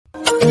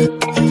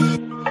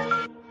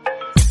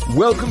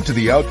Welcome to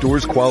the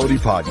Outdoors Quality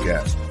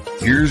Podcast.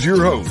 Here's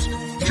your host,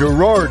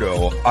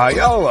 Gerardo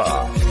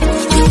Ayala.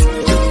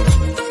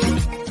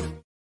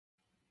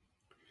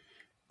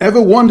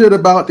 Ever wondered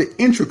about the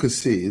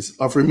intricacies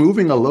of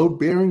removing a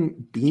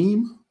load-bearing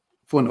beam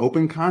for an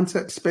open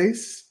concept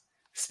space?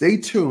 Stay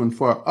tuned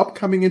for our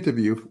upcoming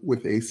interview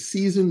with a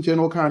seasoned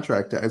general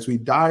contractor as we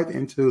dive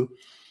into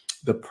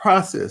the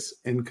process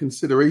and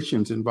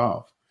considerations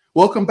involved.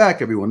 Welcome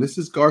back, everyone. This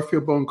is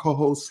Garfield Bone,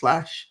 co-host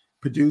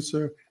 /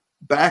 producer,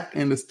 back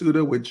in the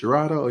studio with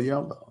Gerardo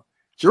Ayala.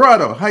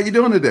 Gerardo, how you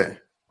doing today?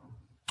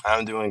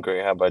 I'm doing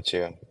great. How about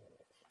you?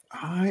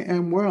 I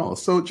am well.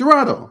 So,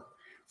 Gerardo,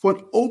 for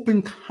an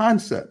open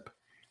concept,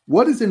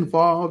 what is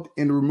involved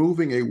in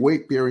removing a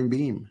weight-bearing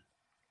beam?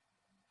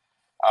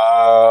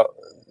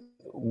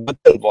 What's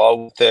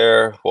involved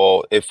there?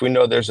 Well, if we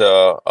know there's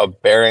a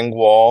bearing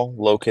wall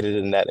located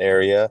in that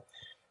area,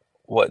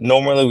 what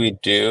normally we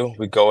do,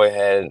 we go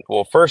ahead.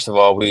 Well, first of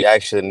all, we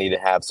actually need to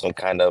have some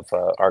kind of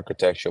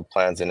architectural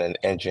plans and an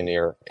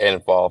engineer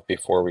involved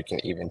before we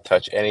can even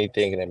touch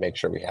anything and then make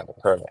sure we have a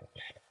permit.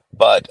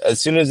 But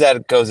as soon as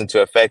that goes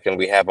into effect and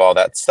we have all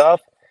that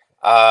stuff,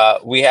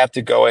 we have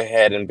to go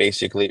ahead and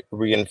basically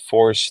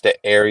reinforce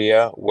the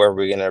area where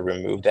we're going to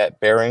remove that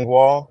bearing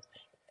wall.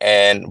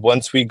 And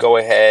once we go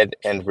ahead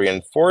and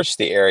reinforce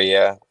the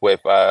area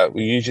with,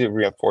 we usually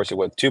reinforce it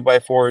with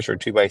 2x4s or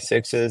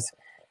 2x6s.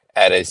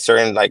 At a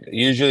certain,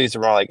 usually it's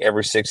around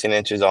every 16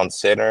 inches on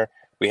center,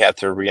 we have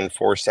to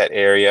reinforce that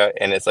area,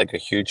 and it's like a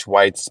huge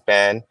wide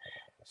span.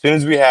 As soon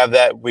as we have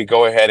that, we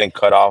go ahead and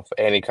cut off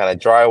any kind of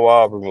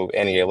drywall, remove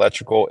any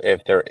electrical,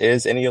 if there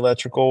is any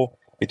electrical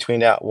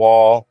between that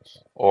wall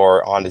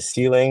or on the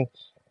ceiling.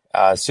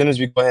 As soon as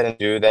we go ahead and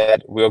do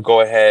that, we'll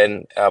go ahead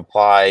and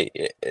apply.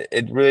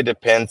 It really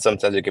depends.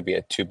 Sometimes it could be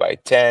a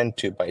 2x10,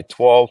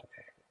 2x12,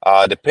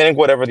 depending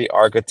whatever the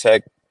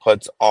architect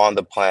puts on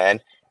the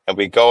plan. And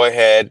we go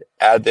ahead,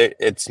 add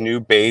its new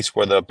base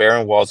where the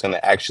bearing wall is going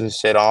to actually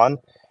sit on.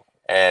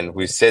 And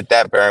we sit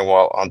that bearing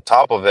wall on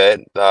top of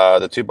it,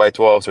 the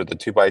 2x12s or the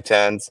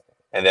 2x10s.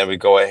 And then we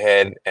go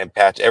ahead and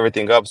patch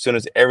everything up. As soon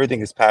as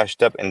everything is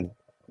patched up and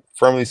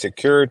firmly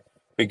secured,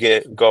 we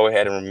go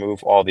ahead and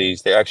remove all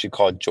these. They're actually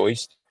called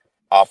joists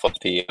off of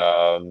the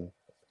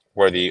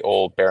where the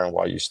old bearing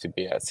wall used to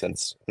be at,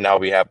 since now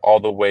we have all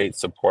the weight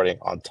supporting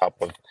on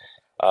top of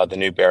the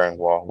new bearing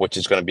wall, which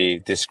is going to be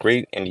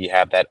discrete, and you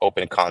have that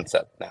open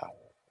concept now.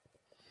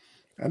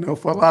 I know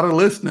for a lot of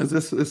listeners,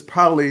 this is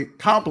probably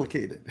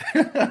complicated.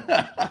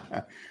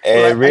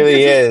 It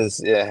really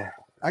is, yeah.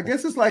 I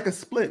guess it's like a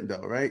split,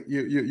 though, right?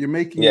 You're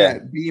making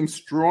that beam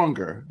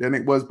stronger than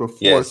it was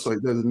before, so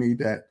it doesn't need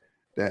that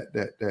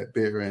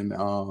bearing.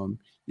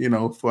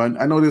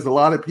 I know there's a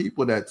lot of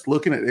people that's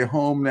looking at their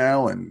home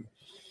now, and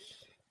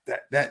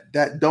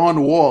that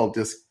dawn wall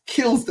just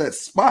kills that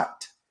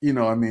spot. You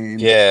know what I mean?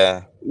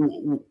 Yeah.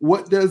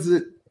 What does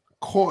it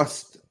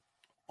cost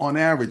on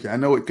average? I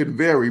know it could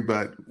vary,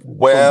 but from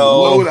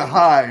low to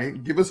high,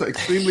 give us an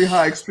extremely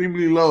high,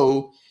 extremely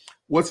low.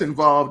 What's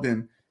involved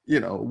in,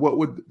 what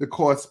would the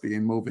cost be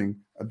in moving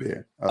a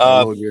bear?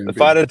 If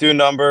I had to do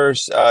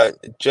numbers,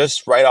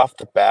 just right off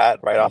the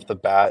bat,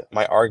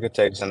 my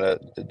architect's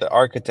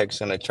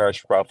gonna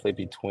charge roughly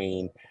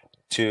between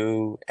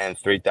 $2,000 and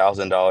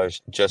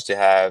 $3,000 just to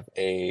have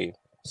a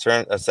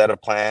set of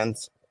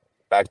plans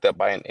backed up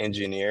by an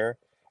engineer.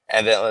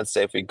 And then let's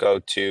say if we go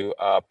to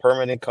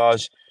permitting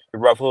costs,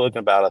 you're roughly looking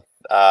about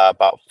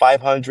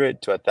 $500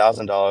 to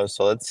 $1,000.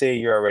 So let's say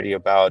you're already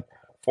about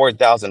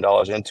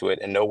 $4,000 into it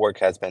and no work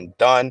has been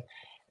done.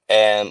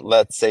 And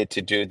let's say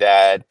to do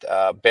that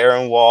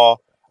bearing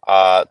wall,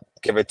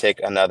 give or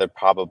take another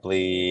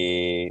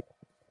probably,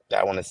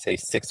 I want to say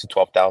 $6,000 to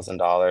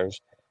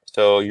 $12,000.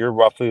 So you're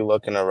roughly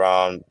looking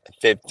around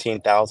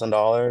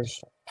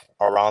 $15,000,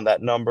 around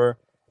that number,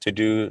 to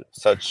do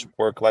such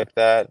work like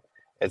that.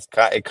 It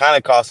kind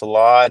of costs a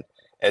lot.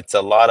 It's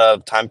a lot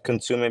of time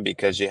consuming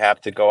because you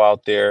have to go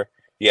out there,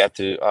 you have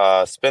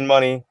to spend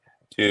money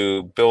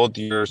to build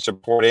to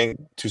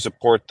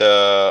support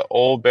the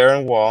old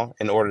bearing wall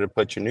in order to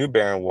put your new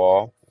bearing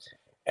wall.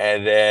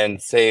 And then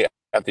say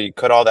after you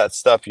cut all that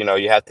stuff, you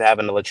have to have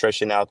an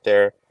electrician out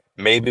there.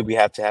 Maybe we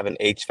have to have an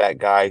HVAC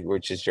guy,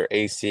 which is your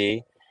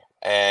AC,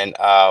 and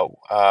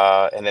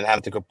then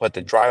have to go put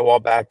the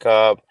drywall back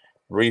up,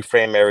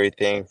 reframe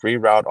everything,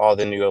 reroute all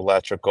the new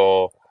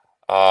electrical,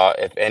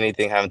 if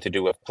anything having to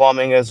do with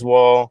plumbing as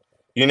well.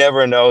 You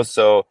never know.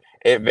 So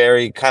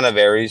it kind of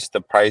varies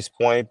the price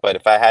point. But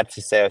if I had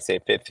to say, I'd say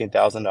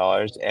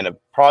 $15,000. And a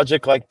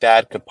project like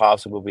that could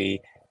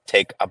possibly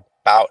take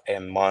about a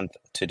month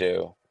to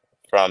do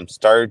from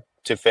start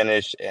to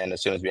finish. And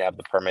as soon as we have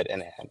the permit in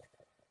hand.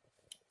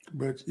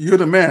 But you're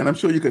the man. I'm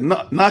sure you could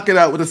knock it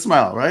out with a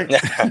smile, right?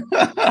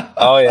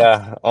 Oh,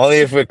 yeah. Only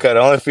if we could.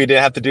 Only if we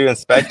didn't have to do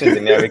inspections.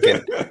 And we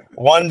can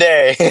one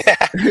day.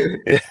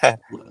 Yeah,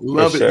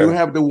 love it. Sure. You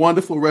have the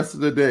wonderful rest of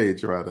the day,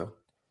 Gerardo.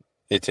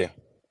 You too.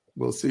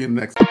 We'll see you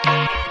next.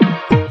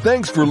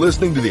 Thanks for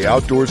listening to the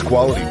Outdoors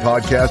Quality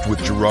Podcast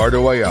with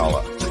Gerardo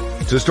Ayala.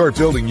 To start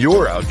building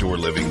your outdoor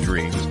living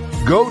dreams,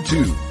 go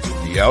to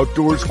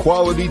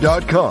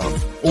theoutdoorsquality.com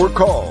or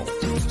call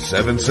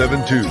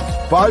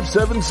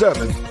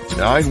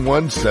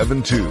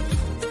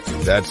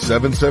 772-577-9172. That's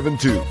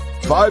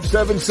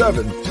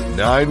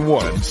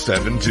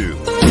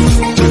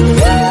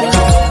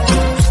 772-577-9172.